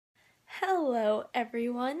Hello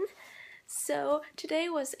everyone! So today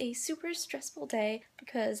was a super stressful day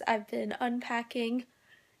because I've been unpacking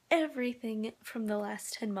everything from the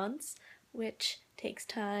last 10 months, which takes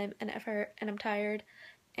time and effort, and I'm tired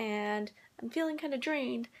and I'm feeling kind of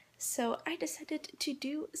drained, so I decided to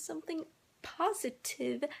do something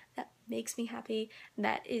positive that makes me happy, and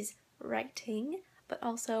that is writing, but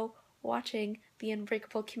also watching the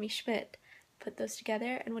Unbreakable Kimmy Schmidt. Put those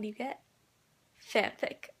together and what do you get?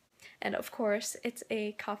 Fanfic. And of course, it's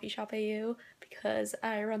a coffee shop AU because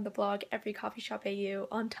I run the blog Every Coffee Shop AU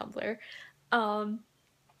on Tumblr.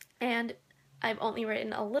 And I've only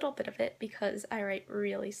written a little bit of it because I write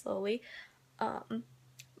really slowly.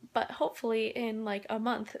 But hopefully in like a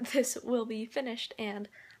month this will be finished and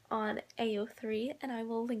on AO3, and I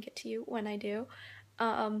will link it to you when I do.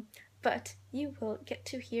 But you will get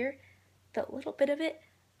to hear the little bit of it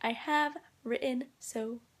I have written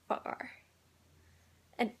so far.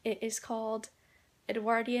 And it is called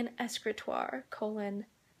Edwardian Escritoire,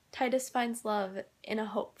 Titus finds love in a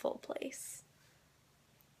hopeful place.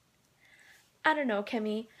 I don't know,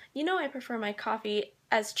 Kimmy. You know I prefer my coffee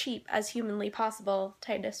as cheap as humanly possible,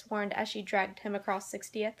 Titus warned as she dragged him across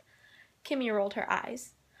 60th. Kimmy rolled her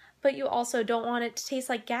eyes. But you also don't want it to taste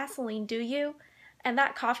like gasoline, do you? And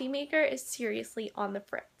that coffee maker is seriously on the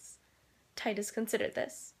fritz. Titus considered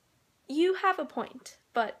this. You have a point,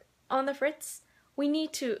 but on the fritz, we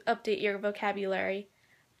need to update your vocabulary,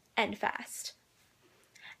 and fast.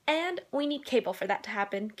 And we need cable for that to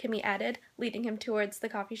happen, Kimmy added, leading him towards the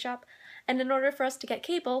coffee shop. And in order for us to get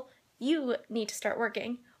cable, you need to start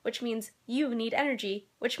working, which means you need energy,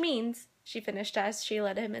 which means, she finished as she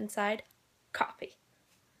led him inside, coffee.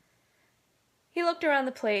 He looked around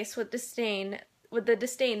the place with the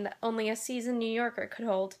disdain that only a seasoned New Yorker could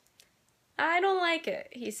hold. I don't like it,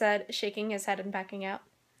 he said, shaking his head and backing out.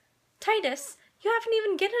 Titus, you haven't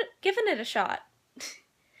even given it a shot.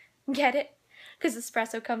 Get it? 'Cause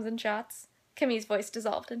espresso comes in shots. Kimmy's voice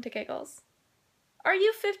dissolved into giggles. Are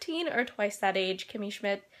you 15 or twice that age, Kimmy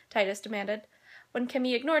Schmidt? Titus demanded. When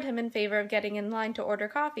Kimmy ignored him in favor of getting in line to order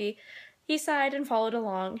coffee, he sighed and followed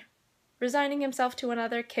along, resigning himself to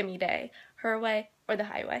another Kimmy day, her way or the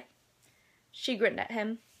highway. She grinned at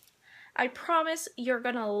him. I promise you're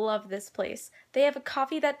gonna love this place. They have a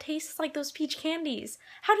coffee that tastes like those peach candies.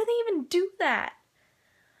 How do they even do that?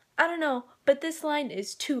 I don't know, but this line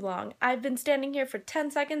is too long. I've been standing here for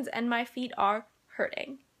 10 seconds and my feet are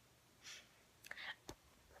hurting.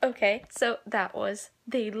 Okay, so that was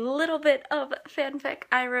the little bit of fanfic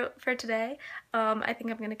I wrote for today. I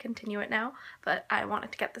think I'm going to continue it now, but I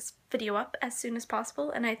wanted to get this video up as soon as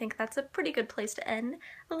possible, and I think that's a pretty good place to end.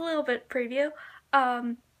 A little bit preview.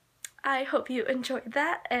 I hope you enjoyed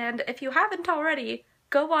that, and if you haven't already,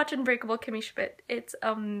 go watch Unbreakable Kimmy Schmidt. It's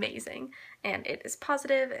amazing, and it is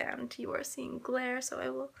positive, and you are seeing glare, so I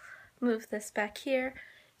will move this back here.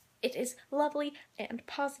 It is lovely and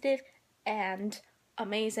positive and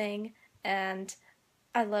amazing, and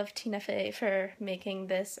I love Tina Fey for making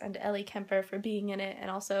this, and Ellie Kemper for being in it, and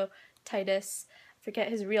also Titus, forget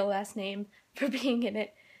his real last name, for being in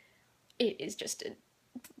it. It is just a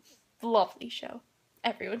lovely show.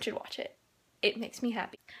 Everyone should watch it. It makes me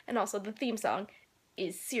happy. And also the theme song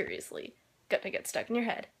is seriously gonna get stuck in your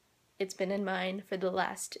head. It's been in mine for the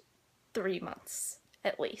last 3 months,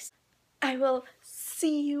 at least. I will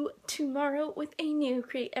see you tomorrow with a new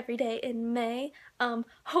Create Every Day in May.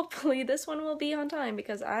 Hopefully this one will be on time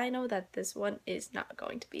because I know that this one is not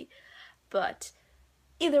going to be. But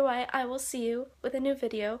either way, I will see you with a new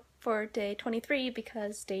video for day 23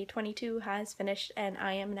 because day 22 has finished and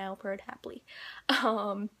I am now purred happily.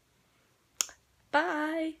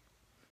 Bye!